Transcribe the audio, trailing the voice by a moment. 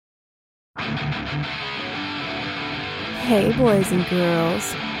Hey, boys and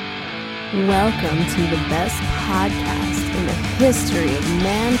girls. Welcome to the best podcast in the history of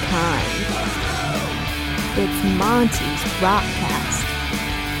mankind. It's Monty's Rockcast.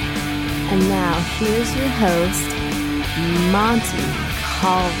 And now, here's your host, Monty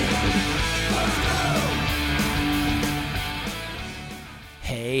Colvin.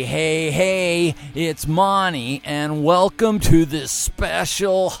 Hey, it's Monty, and welcome to this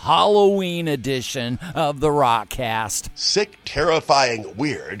special Halloween edition of the Rockcast. Sick, terrifying,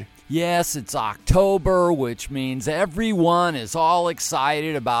 weird. Yes, it's October, which means everyone is all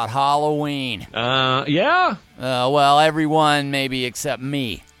excited about Halloween. Yeah? Well, everyone maybe except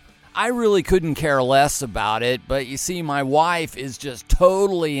me. I really couldn't care less about it, but you see, my wife is just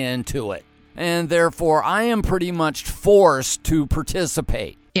totally into it. And therefore, I am pretty much forced to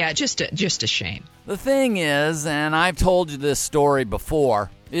participate. Yeah, just a shame. The thing is, and I've told you this story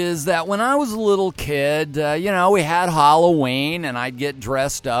before, is that when I was a little kid, we had Halloween, and I'd get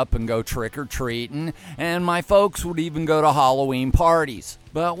dressed up and go trick-or-treating, and my folks would even go to Halloween parties.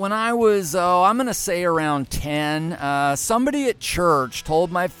 But when I was, I'm going to say around 10, somebody at church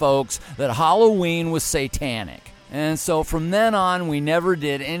told my folks that Halloween was satanic. And so from then on, we never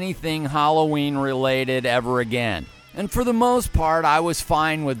did anything Halloween-related ever again. And for the most part, I was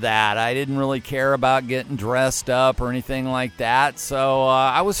fine with that. I didn't really care about getting dressed up or anything like that, so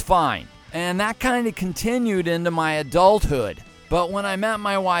I was fine. And that kind of continued into my adulthood. But when I met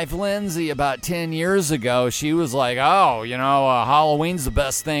my wife, Lindsay, about 10 years ago, she was like, Halloween's the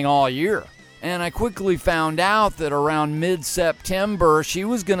best thing all year. And I quickly found out that around mid-September, she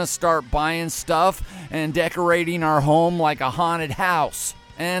was going to start buying stuff and decorating our home like a haunted house.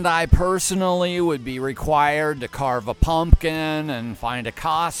 And I personally would be required to carve a pumpkin and find a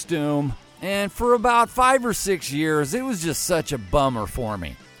costume. And for about 5 or 6 years, it was just such a bummer for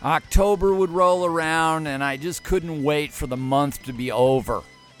me. October would roll around, and I just couldn't wait for the month to be over.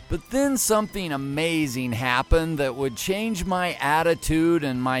 But then something amazing happened that would change my attitude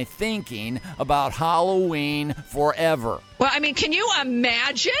and my thinking about Halloween forever. Well, can you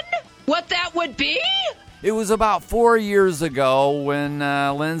imagine what that would be? It was about 4 years ago when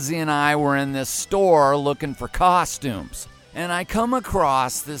Lindsay and I were in this store looking for costumes. And I come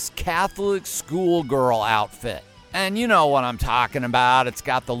across this Catholic schoolgirl outfit. And you know what I'm talking about. It's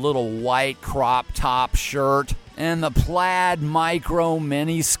got the little white crop top shirt and the plaid micro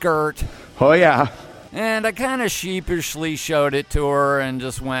mini skirt. Oh, yeah. And I kind of sheepishly showed it to her and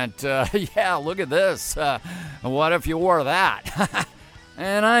just went, yeah, look at this. What if you wore that?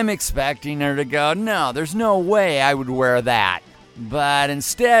 And I'm expecting her to go, no, there's no way I would wear that. But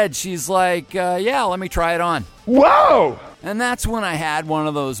instead, she's like, yeah, let me try it on. Whoa! And that's when I had one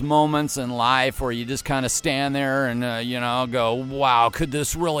of those moments in life where you just kind of stand there and, go, wow, could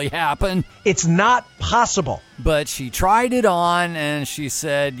this really happen? It's not possible. But she tried it on and she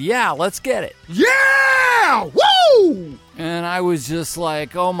said, yeah, let's get it. Yeah! Woo! And I was just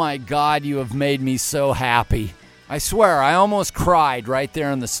like, oh my God, you have made me so happy. I swear, I almost cried right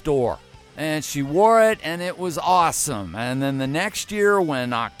there in the store. And she wore it, and it was awesome. And then the next year,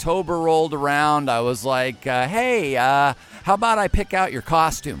 when October rolled around, I was like, hey, how about I pick out your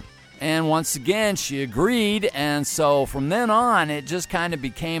costume? And once again, she agreed, and so from then on, it just kind of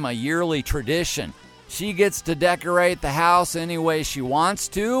became a yearly tradition. She gets to decorate the house any way she wants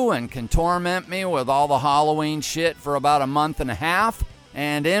to and can torment me with all the Halloween shit for about a month and a half.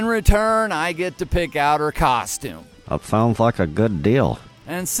 And in return, I get to pick out her costume. That sounds like a good deal.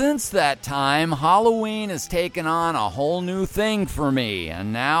 And since that time, Halloween has taken on a whole new thing for me,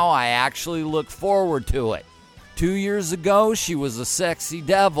 and now I actually look forward to it. 2 years ago, she was a sexy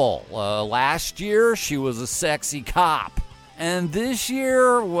devil. Last year, she was a sexy cop. And this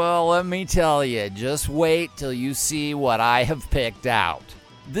year, well, let me tell you, just wait till you see what I have picked out.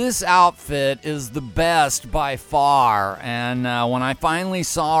 This outfit is the best by far, and when I finally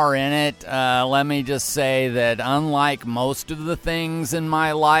saw her in it, let me just say that unlike most of the things in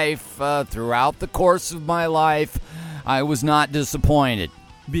my life, throughout the course of my life, I was not disappointed.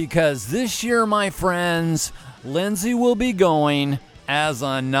 Because this year, my friends, Lindsay will be going as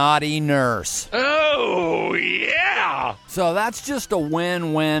a naughty nurse. Oh, yeah! So that's just a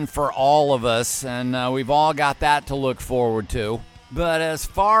win-win for all of us, and we've all got that to look forward to. But as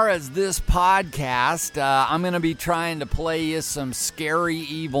far as this podcast, I'm going to be trying to play you some scary,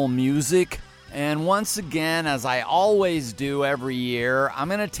 evil music. And once again, as I always do every year, I'm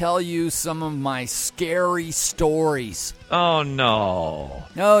going to tell you some of my scary stories. Oh, no.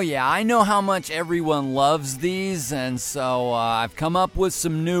 Oh, yeah, I know how much everyone loves these, and so I've come up with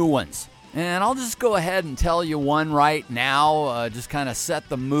some new ones. And I'll just go ahead and tell you one right now, just kind of set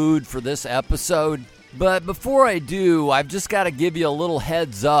the mood for this episode. But before I do, I've just got to give you a little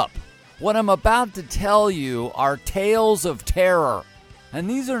heads up. What I'm about to tell you are tales of terror. And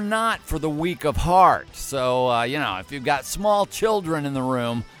these are not for the weak of heart. So, if you've got small children in the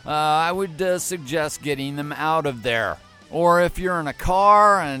room, I would suggest getting them out of there. Or if you're in a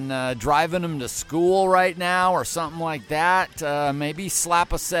car and driving them to school right now or something like that, maybe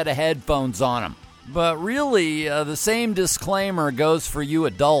slap a set of headphones on them. But really, the same disclaimer goes for you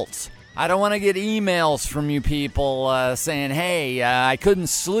adults. I don't want to get emails from you people saying, hey, I couldn't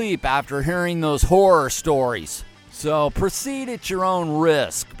sleep after hearing those horror stories. So proceed at your own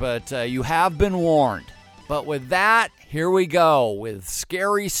risk, but you have been warned. But with that, here we go with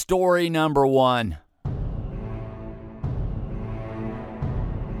scary story number 1.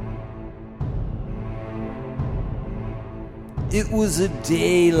 It was a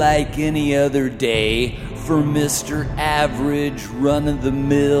day like any other day for Mr. Average,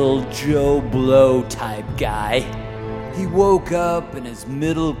 run-of-the-mill Joe Blow type guy. He woke up in his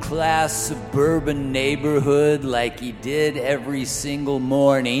middle-class suburban neighborhood like he did every single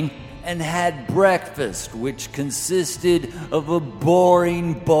morning and had breakfast, which consisted of a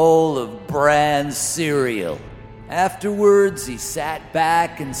boring bowl of bran cereal. Afterwards, he sat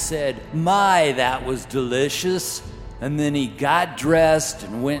back and said, "My, that was delicious." And then he got dressed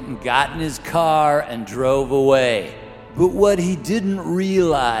and went and got in his car and drove away. But what he didn't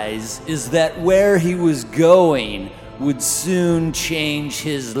realize is that where he was going would soon change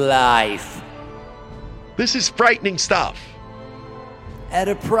his life. This is frightening stuff. At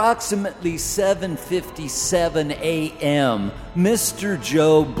approximately 7:57 a.m., Mr.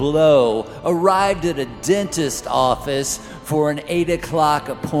 Joe Blow arrived at a dentist office for an 8 o'clock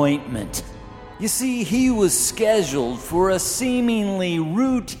appointment. You see, he was scheduled for a seemingly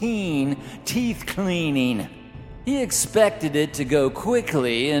routine teeth cleaning. He expected it to go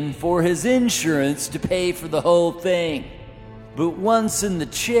quickly and for his insurance to pay for the whole thing. But once in the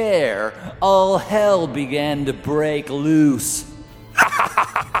chair, all hell began to break loose.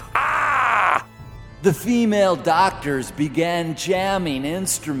 The female doctors began jamming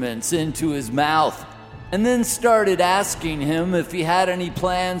instruments into his mouth and then started asking him if he had any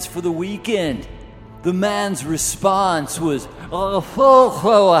plans for the weekend. The man's response was,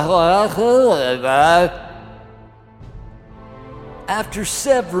 After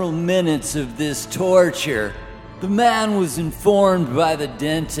several minutes of this torture, the man was informed by the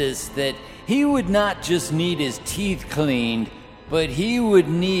dentist that he would not just need his teeth cleaned, but he would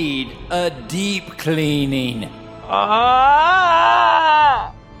need a deep cleaning.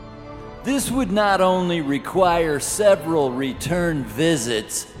 This would not only require several return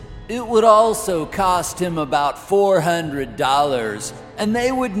visits, it would also cost him about $400, and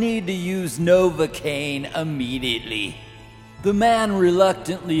they would need to use Novocaine immediately. The man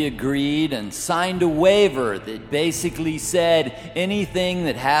reluctantly agreed and signed a waiver that basically said anything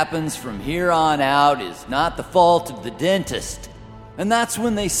that happens from here on out is not the fault of the dentist. And that's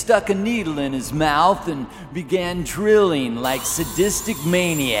when they stuck a needle in his mouth and began drilling like sadistic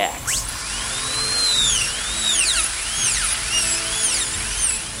maniacs.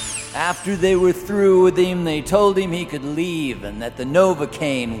 After they were through with him, they told him he could leave and that the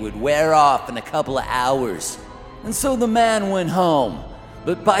Novocaine would wear off in a couple of hours. And so the man went home.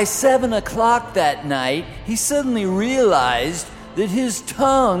 But by 7 o'clock that night, he suddenly realized that his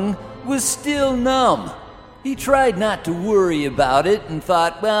tongue was still numb. He tried not to worry about it and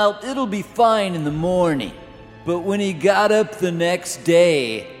thought, well, it'll be fine in the morning. But when he got up the next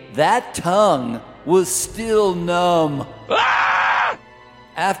day, that tongue was still numb.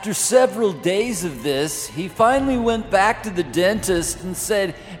 After several days of this, he finally went back to the dentist and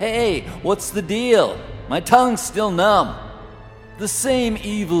said, "Hey, what's the deal? My tongue's still numb." The same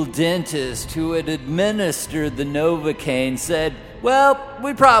evil dentist who had administered the Novocaine said, "Well,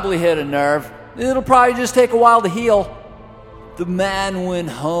 we probably hit a nerve. It'll probably just take a while to heal." The man went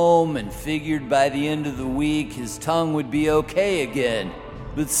home and figured by the end of the week his tongue would be okay again.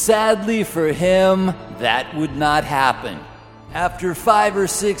 But sadly for him, that would not happen. After 5 or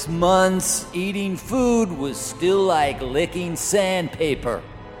 6 months, eating food was still like licking sandpaper.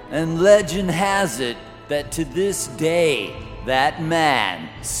 And legend has it that to this day, that man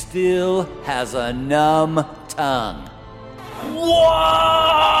still has a numb tongue.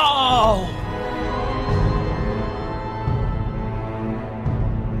 Whoa!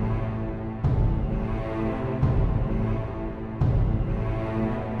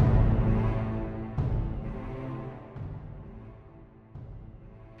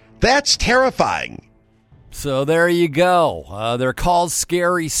 That's terrifying. So there you go. They're called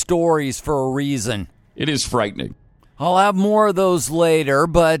Scary Stories for a reason. It is frightening. I'll have more of those later,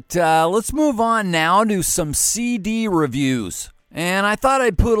 but let's move on now to some CD reviews. And I thought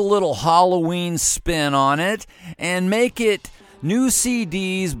I'd put a little Halloween spin on it and make it new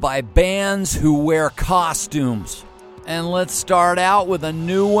CDs by bands who wear costumes. And let's start out with a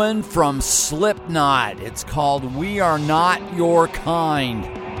new one from Slipknot. It's called We Are Not Your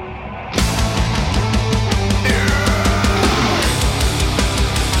Kind.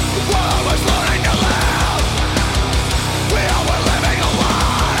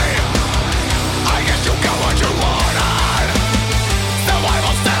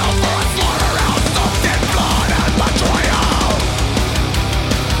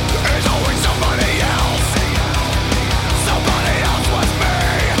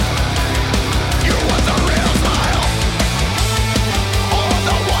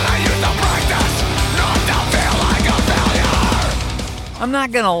 I'm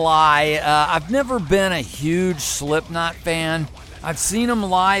not gonna lie, I've never been a huge Slipknot fan. I've seen them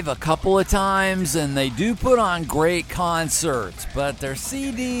live a couple of times, and they do put on great concerts, but their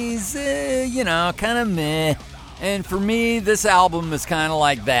CDs, kind of meh. And for me, this album is kind of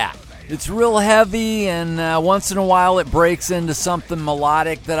like that. It's real heavy, and once in a while it breaks into something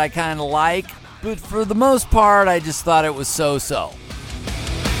melodic that I kind of like, but for the most part, I just thought it was so-so.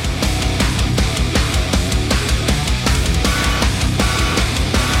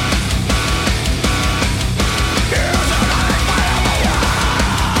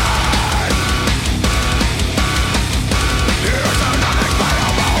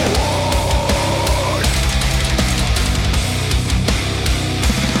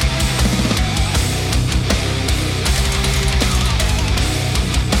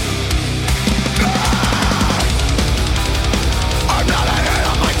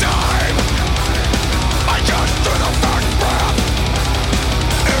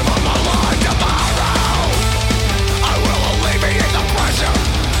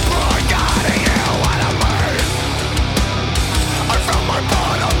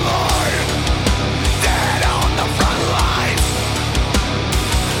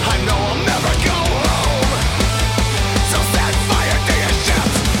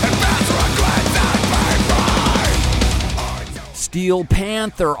 Steel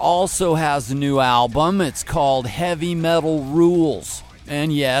Panther also has a new album. It's called Heavy Metal Rules.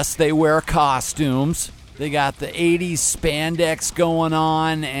 And yes, they wear costumes. They got the 80s spandex going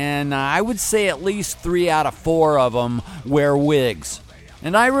on, and I would say at least 3 out of 4 of them wear wigs.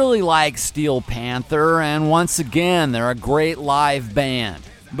 And I really like Steel Panther, and once again, they're a great live band.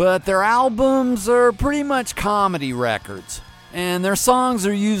 But their albums are pretty much comedy records. And their songs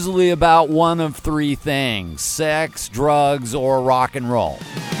are usually about one of 3 things: sex, drugs, or rock and roll.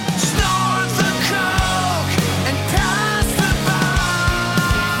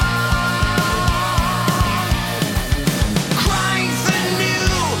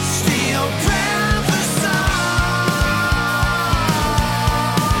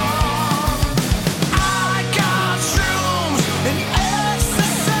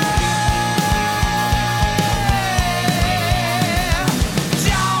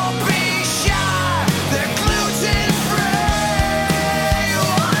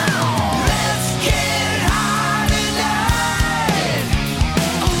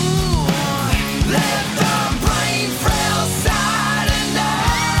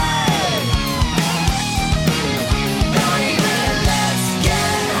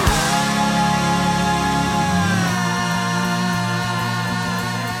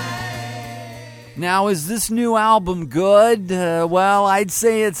 Now, is this new album good? Well, I'd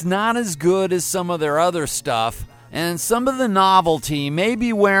say it's not as good as some of their other stuff, and some of the novelty may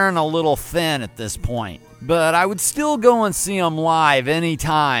be wearing a little thin at this point. But I would still go and see them live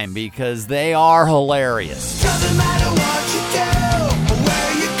anytime because they are hilarious. Doesn't matter what you do or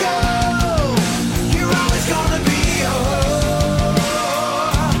where you go, you're always gonna be a whore.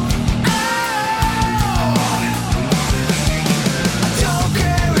 I don't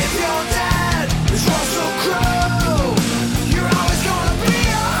care if your dad is Russell Crowe, you're always gonna be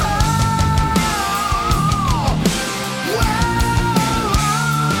a whore.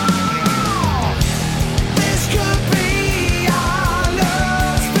 This could be our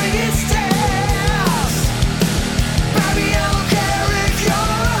love's biggest test. Baby, I don't care if you're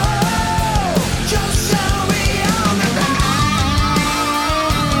a hoe, just tell me I'm the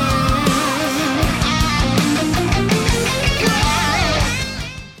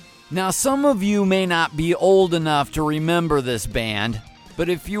Now, some of you may not be old enough to remember this band, but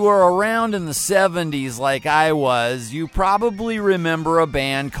if you were around in the 70s like I was, you probably remember a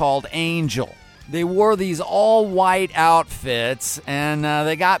band called Angel. They wore these all-white outfits, and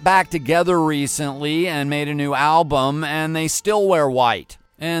they got back together recently and made a new album, and they still wear white.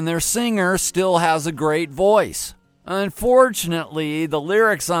 And their singer still has a great voice. Unfortunately, the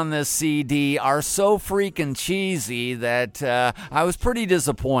lyrics on this CD are so freaking cheesy that I was pretty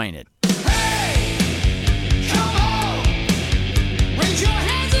disappointed.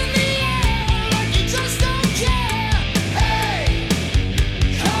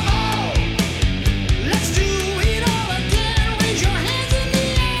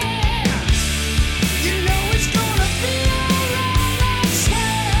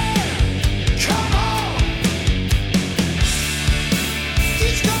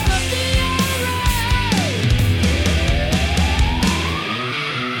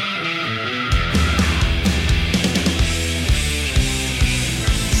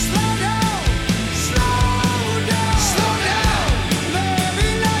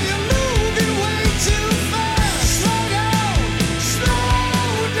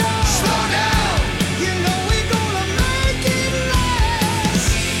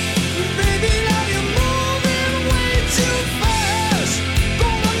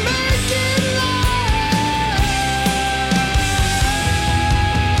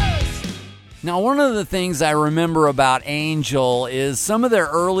 Now, one of the things I remember about Angel is some of their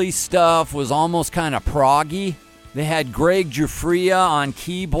early stuff was almost kind of proggy. They had Greg Giuffria on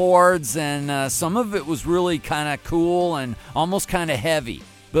keyboards, and some of it was really kind of cool and almost kind of heavy.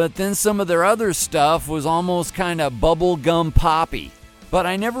 But then some of their other stuff was almost kind of bubblegum poppy. But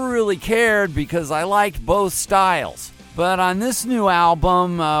I never really cared because I liked both styles. But on this new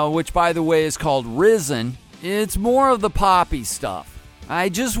album, which by the way is called Risen, it's more of the poppy stuff. I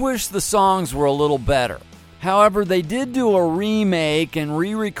just wish the songs were a little better. However, they did do a remake and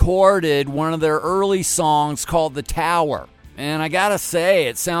re-recorded one of their early songs called The Tower. And I gotta say,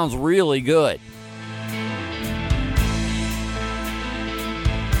 it sounds really good.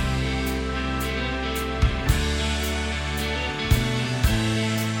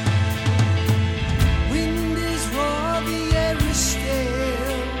 Wind is raw, the air is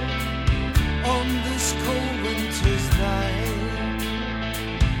stale on this cold winter's night.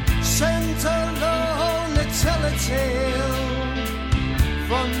 Sent alone to tell a tale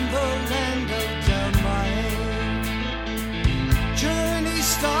from the land of Dalmine. Journey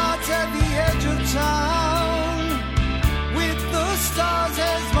starts at the edge of town with the stars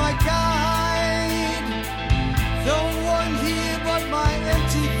as my guide. No one here but my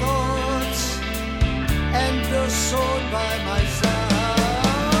empty thoughts and the sword by my side.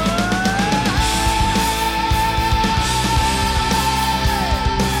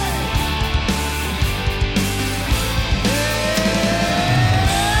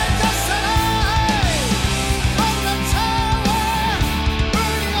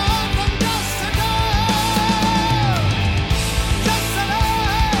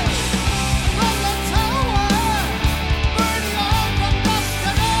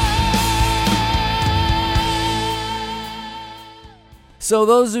 So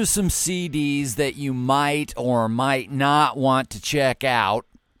those are some CDs that you might or might not want to check out.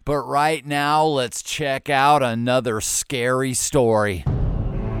 But right now, let's check out another scary story.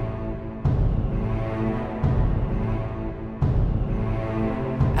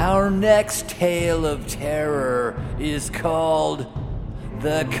 Our next tale of terror is called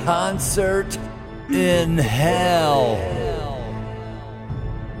The Concert in Hell.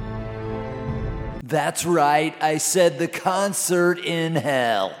 That's right, I said The Concert in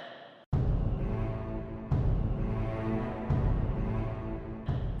Hell.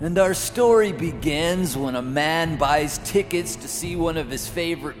 And our story begins when a man buys tickets to see one of his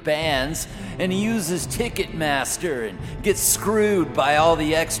favorite bands, and he uses Ticketmaster and gets screwed by all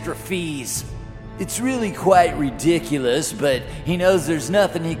the extra fees. It's really quite ridiculous, but he knows there's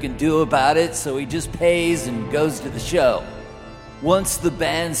nothing he can do about it, so he just pays and goes to the show. Once the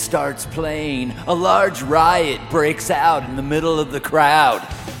band starts playing, a large riot breaks out in the middle of the crowd.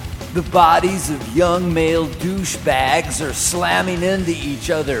 The bodies of young male douchebags are slamming into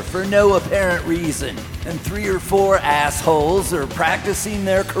each other for no apparent reason, and 3 or 4 assholes are practicing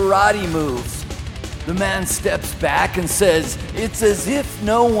their karate moves. The man steps back and says it's as if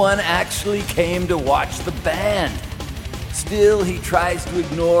no one actually came to watch the band. Still, he tries to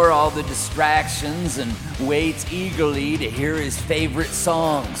ignore all the distractions and waits eagerly to hear his favorite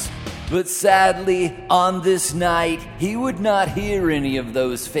songs. But sadly, on this night, he would not hear any of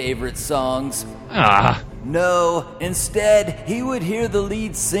those favorite songs. No, instead, he would hear the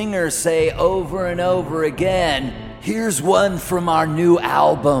lead singer say over and over again, "Here's one from our new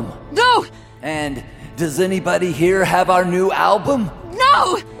album." No! And, "Does anybody here have our new album?"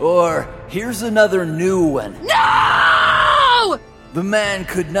 No! Or, Here's another new one. No! The man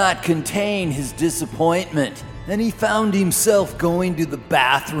could not contain his disappointment, and he found himself going to the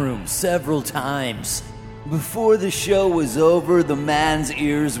bathroom several times. Before the show was over, the man's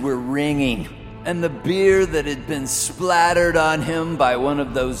ears were ringing, and the beer that had been splattered on him by one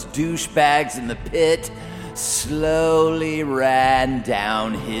of those douchebags in the pit slowly ran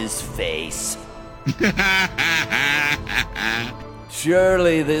down his face.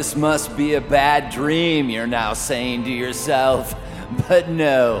 Surely this must be a bad dream, you're now saying to yourself. But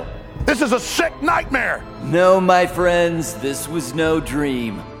no. This is a sick nightmare. No, my friends, this was no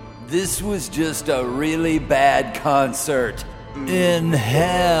dream. This was just a really bad concert. In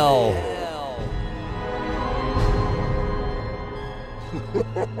hell.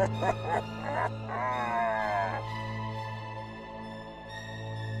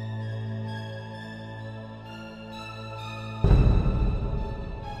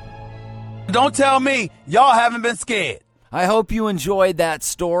 Don't tell me y'all haven't been scared. I hope you enjoyed that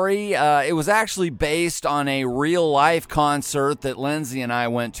story. It was actually based on a real-life concert that Lindsay and I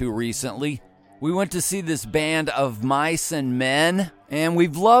went to recently. We went to see this band Of Mice and Men, and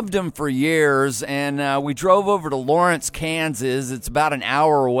we've loved them for years, and we drove over to Lawrence, Kansas. It's about an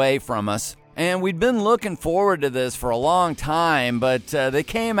hour away from us, and we'd been looking forward to this for a long time, but they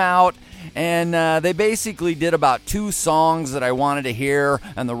came out, and they basically did about 2 songs that I wanted to hear,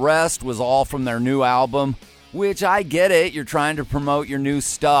 and the rest was all from their new album. Which, I get it, you're trying to promote your new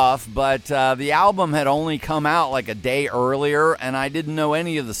stuff, but the album had only come out like a day earlier, and I didn't know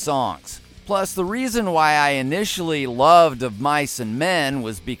any of the songs. Plus, the reason why I initially loved Of Mice and Men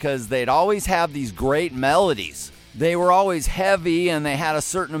was because they'd always have these great melodies. They were always heavy, and they had a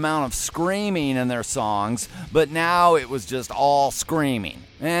certain amount of screaming in their songs, but now it was just all screaming.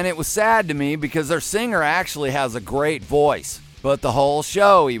 And it was sad to me because their singer actually has a great voice, but the whole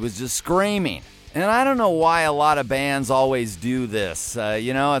show he was just screaming. And I don't know why a lot of bands always do this.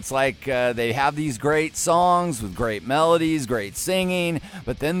 It's like they have these great songs with great melodies, great singing,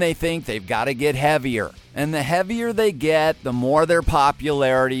 but then they think they've got to get heavier. And the heavier they get, the more their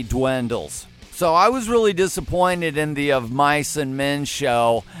popularity dwindles. So I was really disappointed in the Of Mice and Men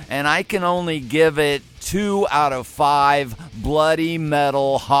show, and I can only give it 2 out of 5 bloody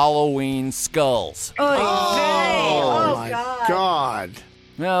metal Halloween skulls. Oh my God.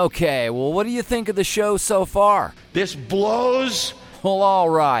 Okay, well, what do you think of the show so far? This blows. Well, all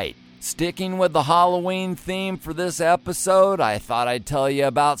right. Sticking with the Halloween theme for this episode, I thought I'd tell you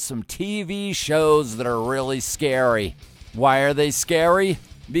about some TV shows that are really scary. Why are they scary?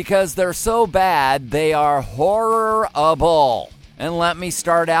 Because they're so bad, they are horrorable. And let me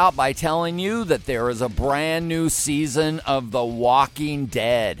start out by telling you that there is a brand new season of The Walking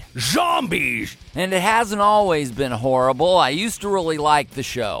Dead. Zombies. And it hasn't always been horrible. I used to really like the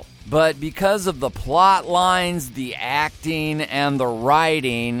show. But because of the plot lines, the acting, and the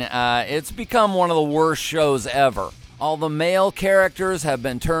writing, it's become one of the worst shows ever. All the male characters have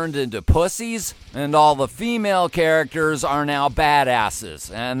been turned into pussies, and all the female characters are now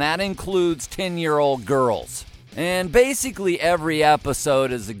badasses. And that includes 10-year-old girls. And basically every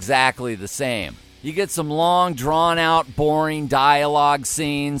episode is exactly the same. You get some long, drawn-out, boring dialogue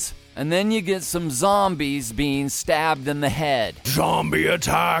scenes, and then you get some zombies being stabbed in the head. Zombie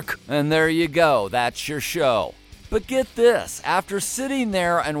attack. And there you go, that's your show. But get this, after sitting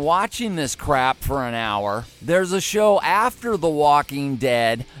there and watching this crap for an hour, there's a show after The Walking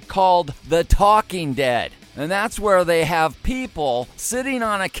Dead called The Talking Dead. And that's where they have people sitting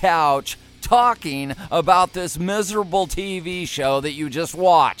on a couch talking about this miserable TV show that you just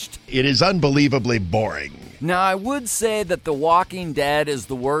watched. It is unbelievably boring. Now, I would say that The Walking Dead is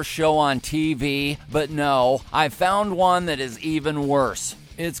the worst show on TV, but no, I found one that is even worse.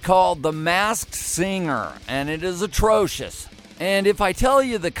 It's called The Masked Singer, and it is atrocious. And if I tell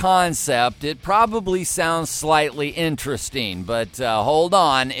you the concept, it probably sounds slightly interesting, but hold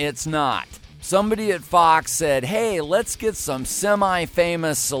on, it's not. Somebody at Fox said, hey, let's get some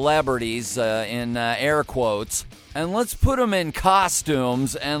semi-famous celebrities, in air quotes, and let's put them in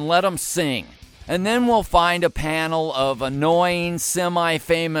costumes and let them sing. And then we'll find a panel of annoying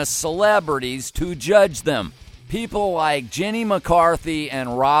semi-famous celebrities to judge them. People like Jenny McCarthy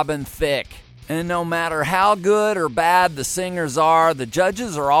and Robin Thicke. And no matter how good or bad the singers are, the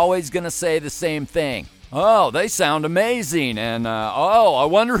judges are always going to say the same thing. Oh, they sound amazing, and I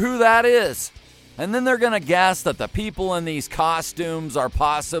wonder who that is. And then they're going to guess that the people in these costumes are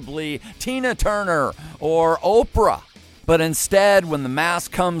possibly Tina Turner or Oprah. But instead, when the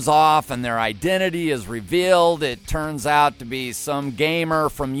mask comes off and their identity is revealed, it turns out to be some gamer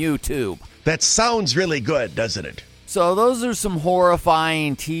from YouTube. That sounds really good, doesn't it? So those are some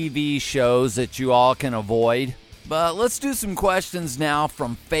horrifying TV shows that you all can avoid. But let's do some questions now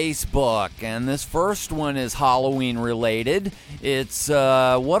from Facebook. And this first one is Halloween related. It's,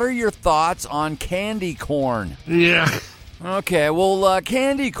 what are your thoughts on candy corn? Yeah. Okay, well,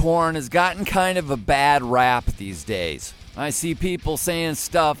 candy corn has gotten kind of a bad rap these days. I see people saying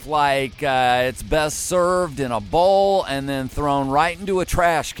stuff like it's best served in a bowl and then thrown right into a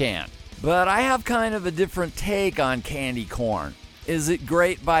trash can. But I have kind of a different take on candy corn. Is it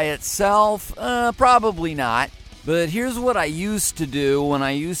great by itself? Probably not. But here's what I used to do when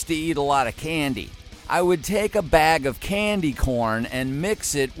I used to eat a lot of candy. I would take a bag of candy corn and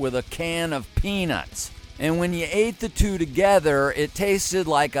mix it with a can of peanuts. And when you ate the two together, it tasted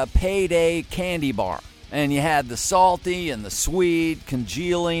like a payday candy bar. And you had the salty and the sweet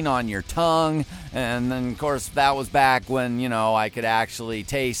congealing on your tongue. And then, of course, that was back when, I could actually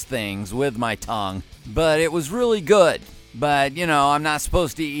taste things with my tongue. But it was really good. But, I'm not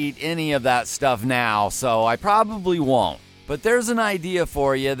supposed to eat any of that stuff now, so I probably won't. But there's an idea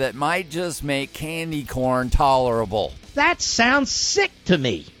for you that might just make candy corn tolerable. That sounds sick to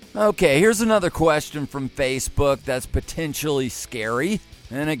me. Okay, here's another question from Facebook that's potentially scary.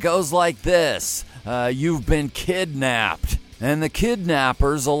 And it goes like this. You've been kidnapped. And the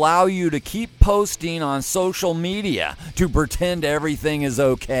kidnappers allow you to keep posting on social media to pretend everything is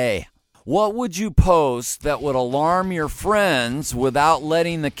okay. What would you post that would alarm your friends without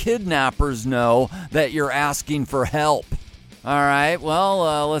letting the kidnappers know that you're asking for help? All right,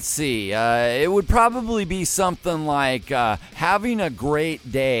 well, let's see. It would probably be something like having a great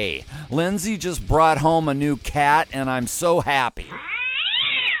day. Lindsay just brought home a new cat, and I'm so happy.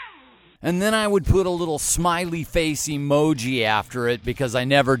 And then I would put a little smiley face emoji after it because I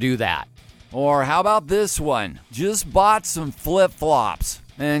never do that. Or how about this one? Just bought some flip-flops.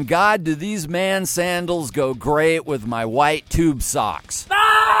 And God, do these man sandals go great with my white tube socks.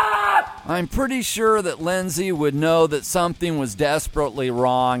 Stop! I'm pretty sure that Lindsay would know that something was desperately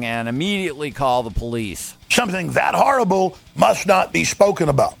wrong and immediately call the police. Something that horrible must not be spoken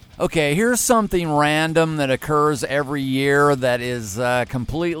about. Okay, here's something random that occurs every year that is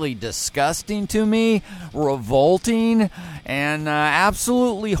completely disgusting to me, revolting, and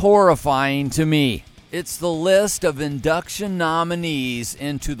absolutely horrifying to me. It's the list of induction nominees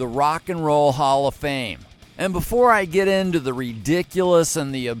into the Rock and Roll Hall of Fame. And before I get into the ridiculous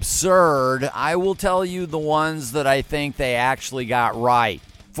and the absurd, I will tell you the ones that I think they actually got right.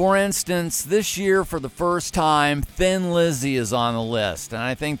 For instance, this year for the first time, Thin Lizzy is on the list, and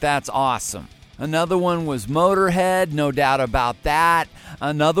I think that's awesome. Another one was Motorhead, no doubt about that.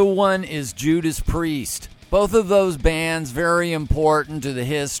 Another one is Judas Priest. Both of those bands very important to the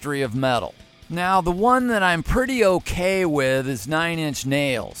history of metal. Now, the one that I'm pretty okay with is Nine Inch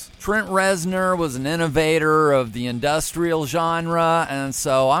Nails. Trent Reznor was an innovator of the industrial genre, and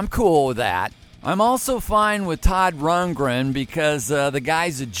so I'm cool with that. I'm also fine with Todd Rundgren because the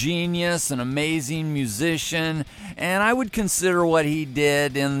guy's a genius, an amazing musician, and I would consider what he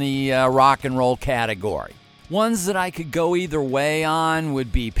did in the rock and roll category. Ones that I could go either way on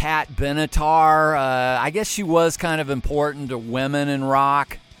would be Pat Benatar. I guess she was kind of important to women in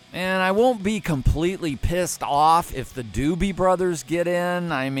rock. And I won't be completely pissed off if the Doobie Brothers get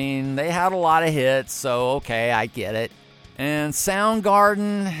in. I mean, they had a lot of hits, so okay, I get it. And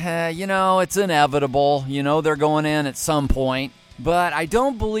Soundgarden, it's inevitable. They're going in at some point. But I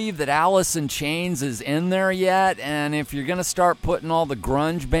don't believe that Alice in Chains is in there yet. And if you're going to start putting all the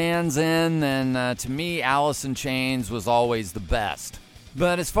grunge bands in, then to me, Alice in Chains was always the best.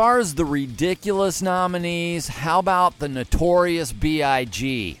 But as far as the ridiculous nominees, how about the Notorious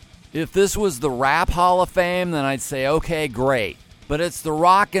B.I.G.? If this was the Rap Hall of Fame, then I'd say, okay, great. But it's the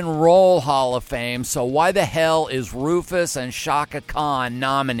Rock and Roll Hall of Fame, so why the hell is Rufus and Shaka Khan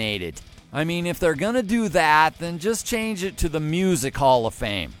nominated? I mean, if they're going to do that, then just change it to the Music Hall of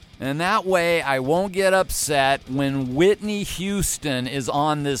Fame. And that way I won't get upset when Whitney Houston is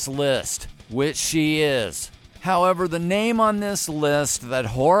on this list, which she is. However, the name on this list that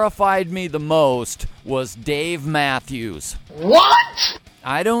horrified me the most was Dave Matthews. What?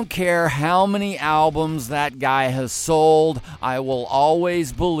 I don't care how many albums that guy has sold, I will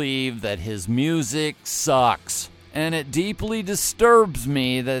always believe that his music sucks. And it deeply disturbs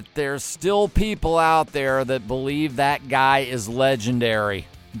me that there's still people out there that believe that guy is legendary.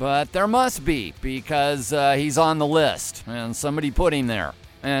 But there must be, because he's on the list, and somebody put him there.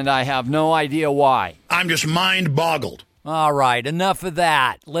 And I have no idea why. I'm just mind-boggled. All right, enough of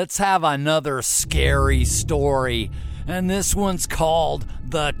that. Let's have another scary story. And this one's called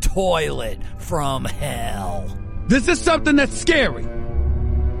The Toilet from Hell. This is something that's scary.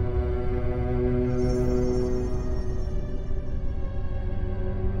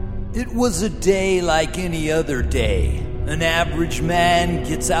 It was a day like any other day. An average man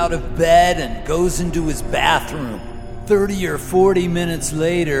gets out of bed and goes into his bathroom. 30 or 40 minutes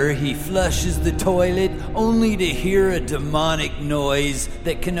later, he flushes the toilet only to hear a demonic noise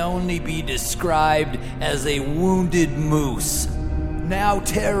that can only be described as a wounded moose. Now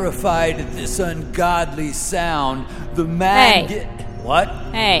terrified at this ungodly sound, the man What?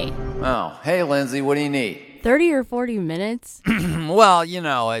 Hey. Oh, hey Lindsay, what do you need? 30 or 40 minutes? Well, you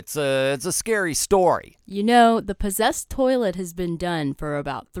know, it's a scary story. You know, the possessed toilet has been done for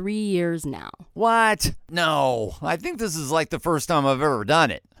about 3 years now. What? No, I think this is like the first time I've ever done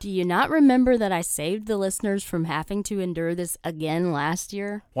it. Do you not remember that I saved the listeners from having to endure this again last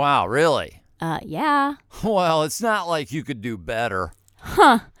year? Wow, really? Yeah. Well, it's not like you could do better.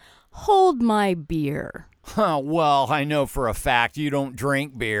 Huh. Hold my beer. Well, I know for a fact you don't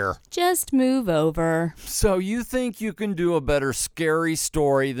drink beer. Just move over. So you think you can do a better scary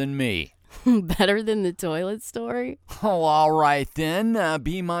story than me? Better than the toilet story? Oh, all right then.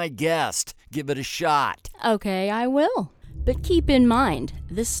 Be my guest. Give it a shot. Okay, I will. But keep in mind,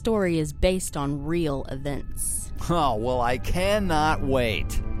 this story is based on real events. Oh, well, I cannot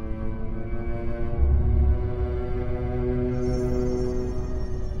wait.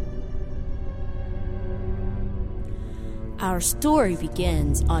 Our story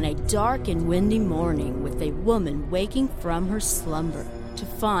begins on a dark and windy morning with a woman waking from her slumber to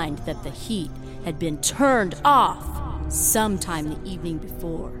find that the heat had been turned off sometime the evening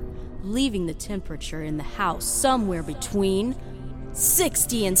before, leaving the temperature in the house somewhere between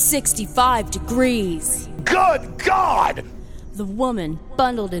 60 and 65 degrees. Good God! The woman,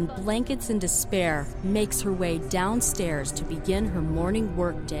 bundled in blankets in despair, makes her way downstairs to begin her morning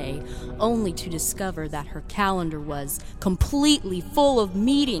workday, only to discover that her calendar was completely full of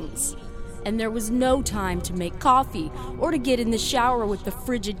meetings. And there was no time to make coffee or to get in the shower with the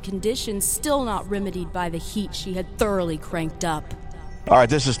frigid conditions still not remedied by the heat she had thoroughly cranked up. All right,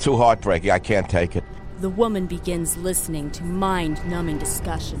 this is too heartbreaking. I can't take it. The woman begins listening to mind-numbing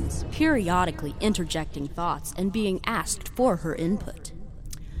discussions, periodically interjecting thoughts and being asked for her input.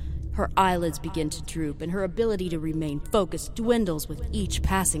 Her eyelids begin to droop, and her ability to remain focused dwindles with each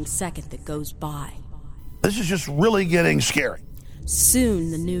passing second that goes by. This is just really getting scary.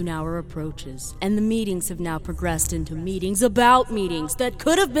 Soon the noon hour approaches, and the meetings have now progressed into meetings about meetings that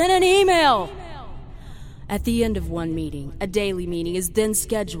could have been an email. At the end of one meeting, a daily meeting is then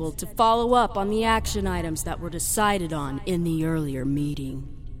scheduled to follow up on the action items that were decided on in the earlier meeting.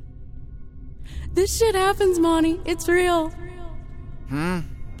 This shit happens, Monty. It's real.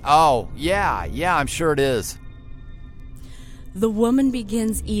 Oh, yeah, I'm sure it is. The woman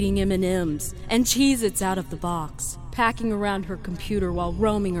begins eating M&Ms and Cheez-Its out of the box, packing around her computer while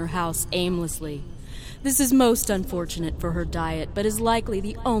roaming her house aimlessly. This is most unfortunate for her diet, but is likely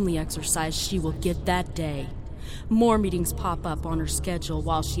the only exercise she will get that day. More meetings pop up on her schedule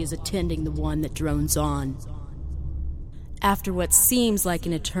while she is attending the one that drones on. After what seems like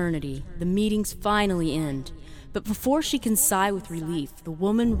an eternity, the meetings finally end. But before she can sigh with relief, the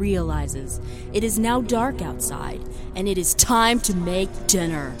woman realizes it is now dark outside, and it is time to make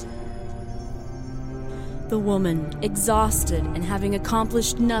dinner. The woman, exhausted and having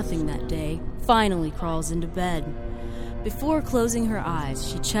accomplished nothing that day, finally crawls into bed. Before closing her eyes,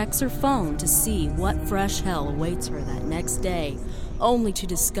 she checks her phone to see what fresh hell awaits her that next day, only to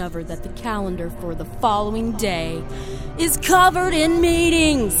discover that the calendar for the following day is covered in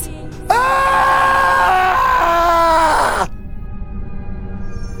meetings. Ah!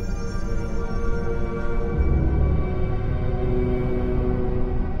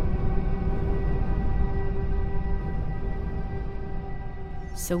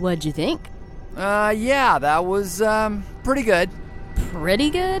 So what'd you think? Yeah, that was, pretty good. Pretty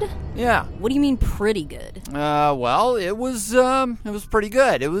good? Yeah. What do you mean pretty good? Well, it was pretty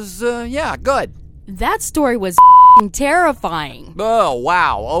good. It was, good. That story was terrifying. Oh,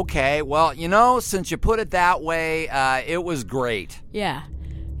 wow. Okay. Well, you know, since you put it that way, it was great. Yeah,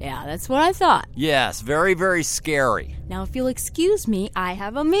 that's what I thought. Yes, very, very scary. Now, if you'll excuse me, I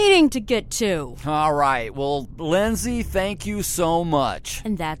have a meeting to get to. All right. Well, Lindsay, thank you so much.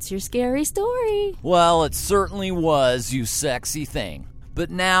 And that's your scary story. Well, it certainly was, you sexy thing.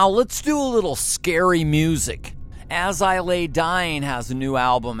 But now, let's do a little scary music. As I Lay Dying has a new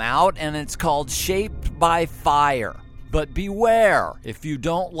album out, and it's called Shaped by Fire. But beware, if you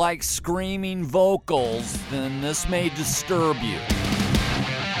don't like screaming vocals, then this may disturb you.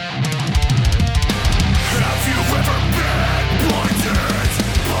 Have you ever been blinded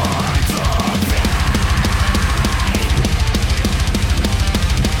by the pain?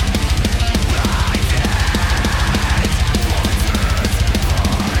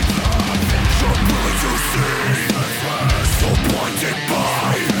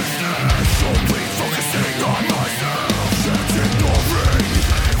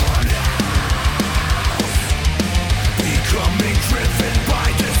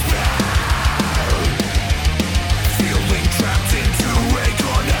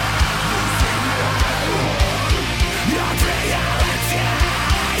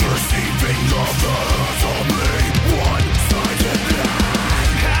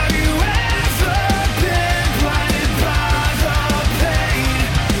 Have you ever been blinded by the pain?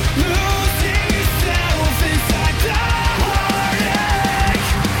 Losing yourself inside the heartache.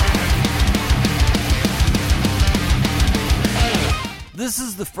 This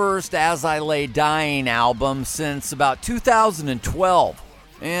is the first As I Lay Dying album since about 2012.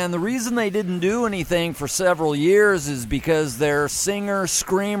 And the reason they didn't do anything for several years is because their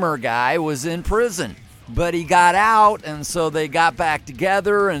singer-screamer guy was in prison. But he got out, and so they got back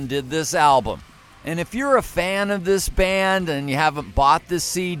together and did this album. And if you're a fan of this band and you haven't bought this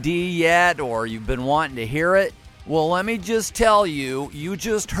CD yet, or you've been wanting to hear it, well, let me just tell you, you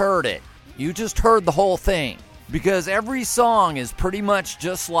just heard it. You just heard the whole thing. Because every song is pretty much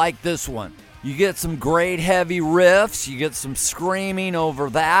just like this one. You get some great heavy riffs, you get some screaming over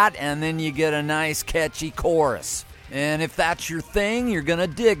that, and then you get a nice catchy chorus. And if that's your thing, you're gonna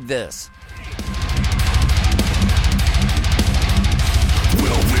dig this. Will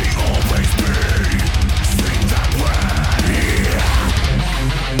we always be seen that way?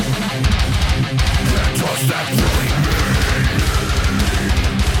 What does that really mean?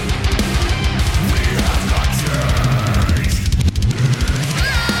 We have not changed.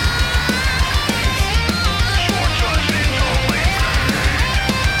 Your judgment always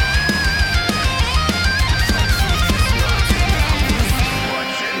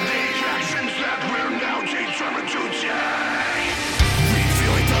what's in the actions that we're now determined to take?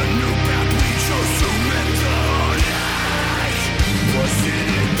 Revealing the new path we chose to meditate. Was it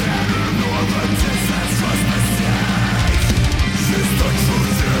a pattern or a disastrous mistake? Is the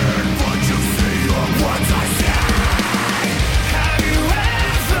truth in what you see or what I say? Have you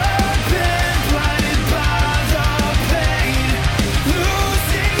ever been blinded by the pain?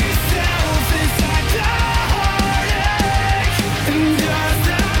 Losing yourself inside the heartache? And does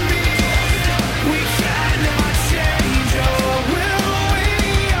that mean we cannot change, or will we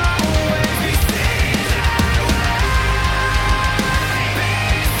always be seen that way? Be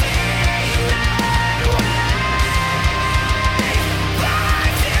seen that way. Blinded by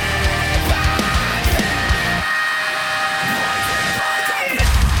pain.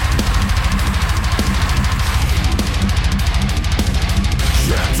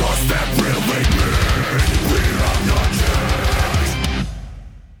 What does that really mean? We have not changed.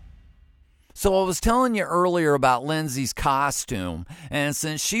 So I was telling you earlier about Lindsay's costume, and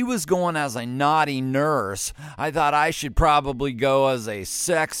since she was going as a naughty nurse, I thought I should probably go as a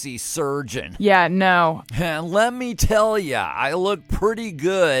sexy surgeon. Yeah, no. And let me tell you, I look pretty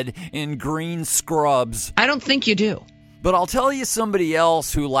good in green scrubs. I don't think you do. But I'll tell you somebody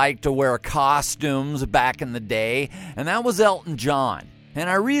else who liked to wear costumes back in the day, and that was Elton John. And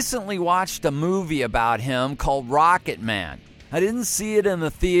I recently watched a movie about him called Rocket Man. I didn't see it in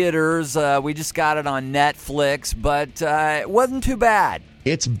the theaters. We just got it on Netflix, but it wasn't too bad.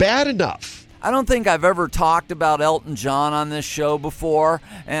 It's bad enough. I don't think I've ever talked about Elton John on this show before,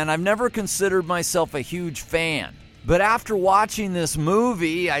 and I've never considered myself a huge fan. But after watching this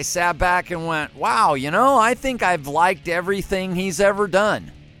movie, I sat back and went, wow, I think I've liked everything he's ever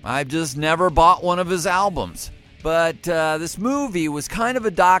done. I've just never bought one of his albums. But this movie was kind of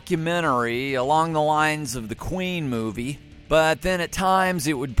a documentary along the lines of the Queen movie. But then at times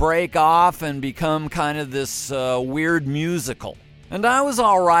it would break off and become kind of this weird musical. And I was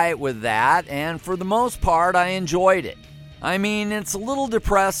all right with that, and for the most part, I enjoyed it. I mean, it's a little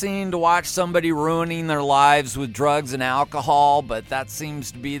depressing to watch somebody ruining their lives with drugs and alcohol, but that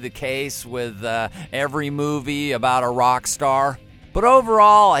seems to be the case with every movie about a rock star. But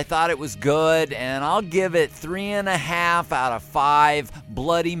overall, I thought it was good, and I'll give it 3.5 out of 5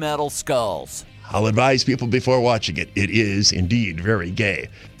 bloody metal skulls. I'll advise people before watching it. It is indeed very gay.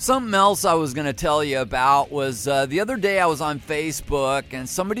 Something else I was going to tell you about was the other day I was on Facebook and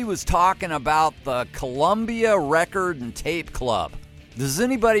somebody was talking about the Columbia Record and Tape Club. Does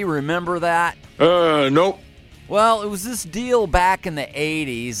anybody remember that? Nope. Well, it was this deal back in the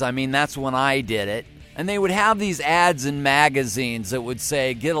 80s. I mean, that's when I did it. And they would have these ads in magazines that would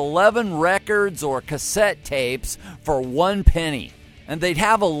say, get 11 records or cassette tapes for 1 penny. And they'd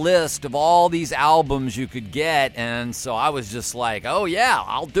have a list of all these albums you could get, and so I was just like, oh yeah,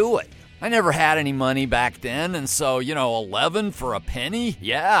 I'll do it. I never had any money back then, and so, 11 for a penny?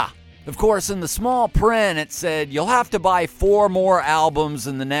 Yeah. Of course, in the small print, it said, you'll have to buy 4 more albums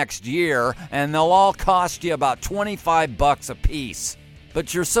in the next year, and they'll all cost you about $25 a piece.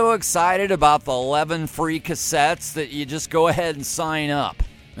 But you're so excited about the 11 free cassettes that you just go ahead and sign up.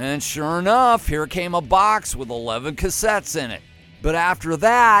 And sure enough, here came a box with 11 cassettes in it. But after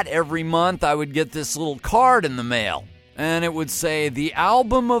that, every month I would get this little card in the mail. And it would say, the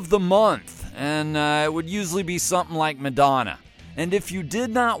album of the month. and it would usually be something like Madonna. And if you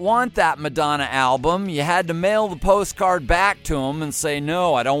did not want that Madonna album, you had to mail the postcard back to them and say,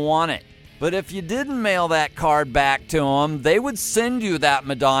 no, I don't want it. But if you didn't mail that card back to them, they would send you that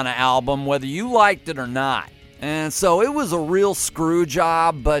Madonna album whether you liked it or not. And so it was a real screw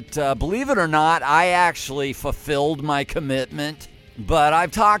job, but believe it or not, I actually fulfilled my commitment. But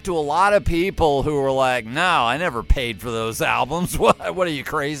I've talked to a lot of people who were like, no, I never paid for those albums. What are you,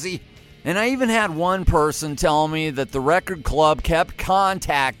 crazy? And I even had one person tell me that the record club kept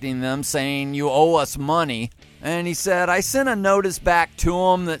contacting them saying, you owe us money. And he said, I sent a notice back to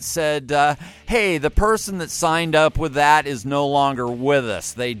him that said, hey, the person that signed up with that is no longer with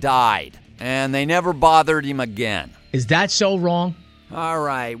us. They died. And they never bothered him again. Is that so wrong? All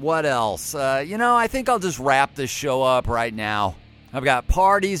right, what else? I think I'll just wrap this show up right now. I've got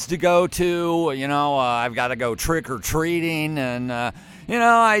parties to go to, I've got to go trick-or-treating, and, I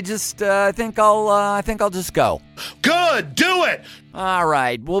think I'll just go. Good, do it! All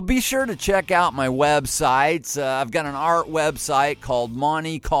right, well, be sure to check out my websites. I've got an art website called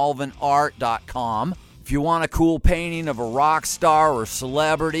MontyColvinArt.com. If you want a cool painting of a rock star or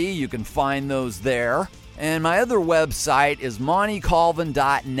celebrity, you can find those there. And my other website is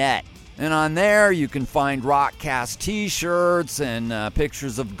MontyColvin.net. And on there, you can find Rockcast t-shirts and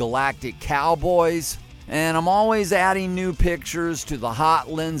pictures of Galactic Cowboys. And I'm always adding new pictures to the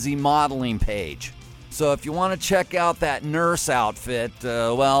Hot Lindsay modeling page. So if you want to check out that nurse outfit,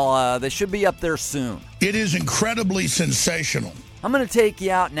 they should be up there soon. It is incredibly sensational. I'm going to take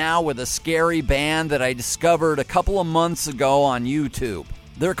you out now with a scary band that I discovered a couple of months ago on YouTube.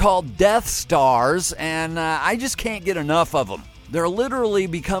 They're called Death Stars, and I just can't get enough of them. They're literally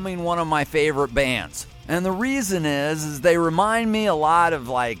becoming one of my favorite bands. And the reason is they remind me a lot of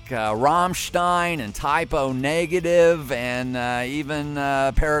like Rammstein and Typo Negative and even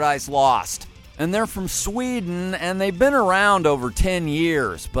Paradise Lost. And they're from Sweden, and they've been around over 10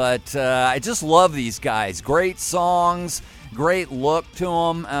 years. But I just love these guys. Great songs, great look to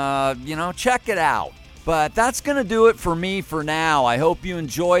them. Check it out. But that's going to do it for me for now. I hope you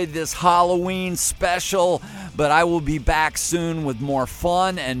enjoyed this Halloween special, but I will be back soon with more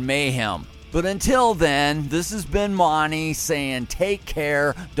fun and mayhem. But until then, this has been Monty saying take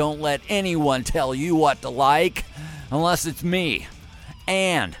care. Don't let anyone tell you what to like, unless it's me.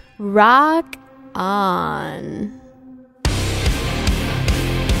 And rock on.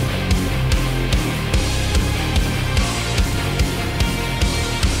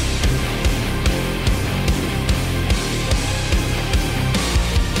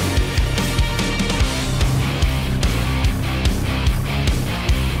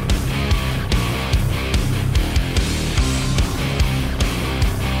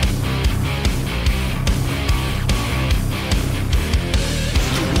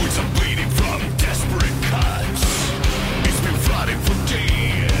 The woods are bleeding from desperate cuts.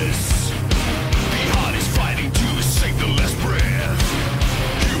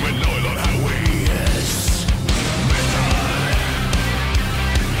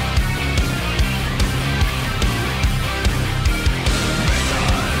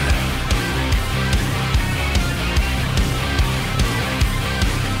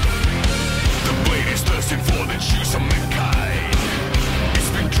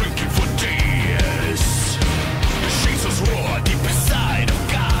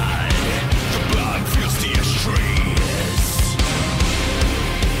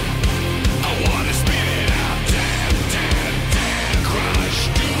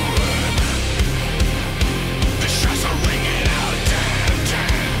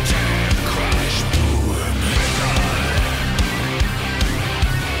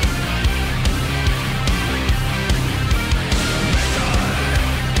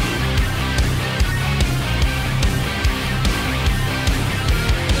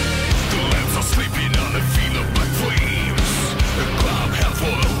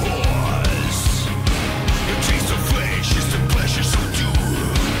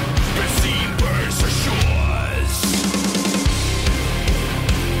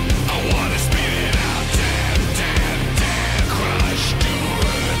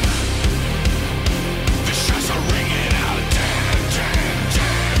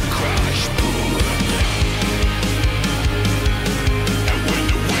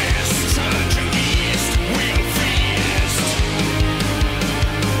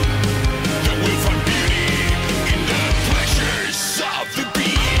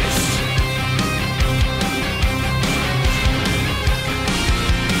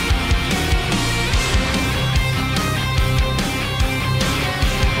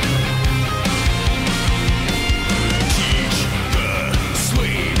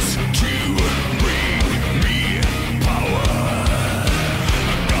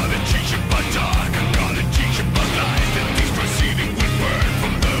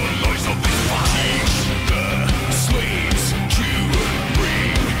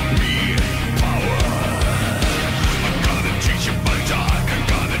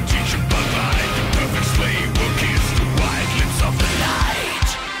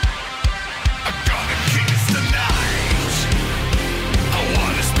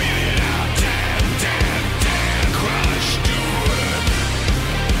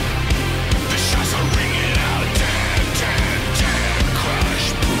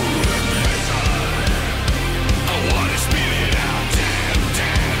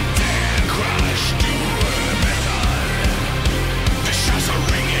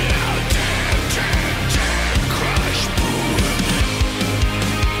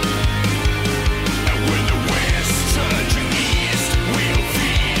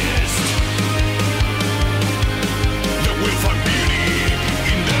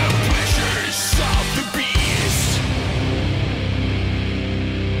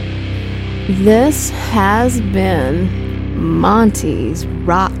 This has been Monty's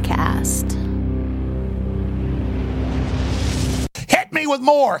Rockcast. Hit me with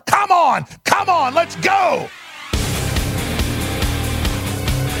more. Come on, let's go.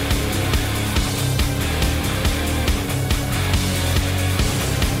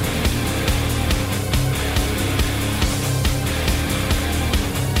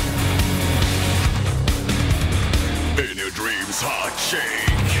 In your dreams, heart shake.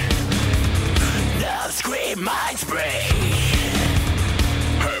 Now scream, minds break.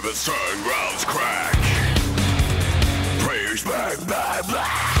 Heaven's turn, grounds crack. Prayers burn by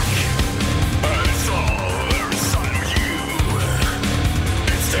black. And it's all there inside of you.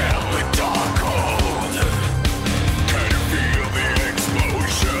 It's deadly dark cold. Can you feel the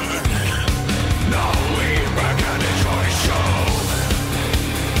explosion? Now lean back and enjoy the show.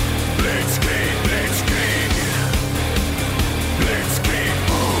 Blitzkrieg, blitzkrieg. Blitzkrieg,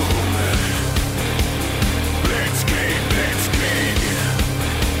 boom. Blitzkrieg, blitzkrieg.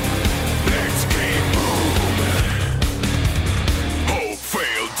 Blitzkrieg, boom. Hope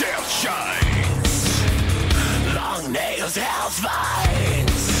failed, death shines. Long nails, hell's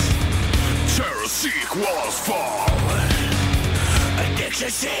vines. Terror seek, walls fall. Addiction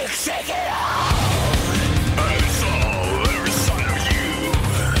seek, shake it all. And it's all there inside of you.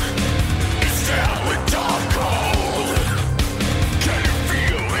 It's down with dark cold. Can you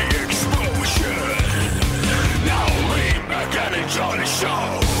feel the explosion? Now lean back and enjoy the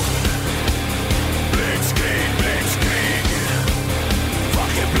show. Blitzkrieg, blitzkrieg.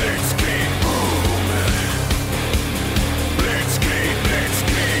 Fucking blitzkrieg, boom. Blitzkrieg,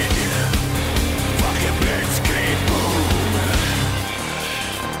 blitzkrieg. Fucking blitzkrieg, boom.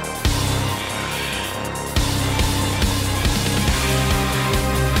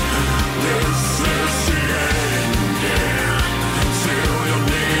 This is the end, yeah. Still your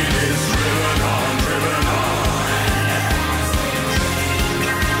need is driven on, driven on.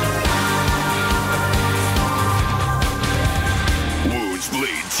 Wounds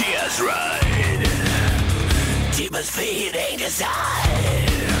bleed, tears ride. Demons feed, angels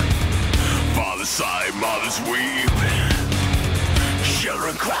hide. Father's sigh, mothers weep.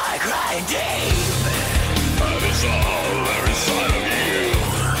 Children cry, crying deep. And it's all there inside of you.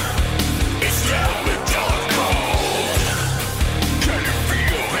 It's down with dark cold. Can you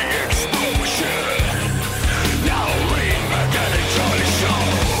feel the explosion? Now lean back and enjoy the show.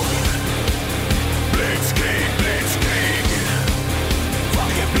 Blitzkrieg, blitzkrieg.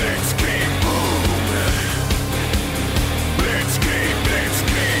 Fucking blitzkrieg, boom. Blitzkrieg,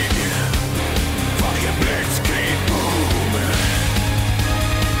 blitzkrieg. Fucking blitzkrieg, boom.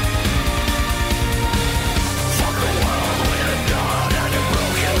 Fuck the world with a gun and a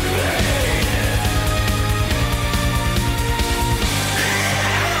broken blade.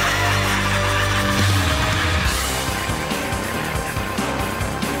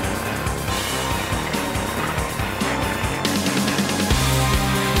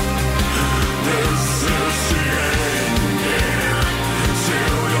 This is the end, yeah.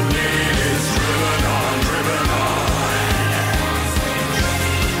 Still your need is driven on, driven on.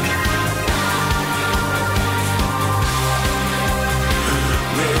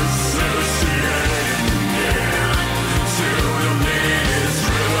 This is the end, yeah. Still your need is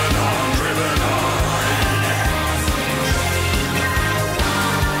driven on, driven on.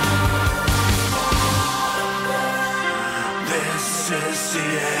 This is the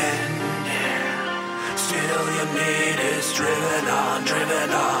end. Still your need is driven on, driven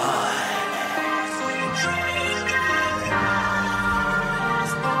on.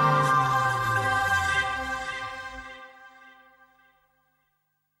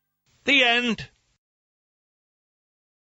 The end.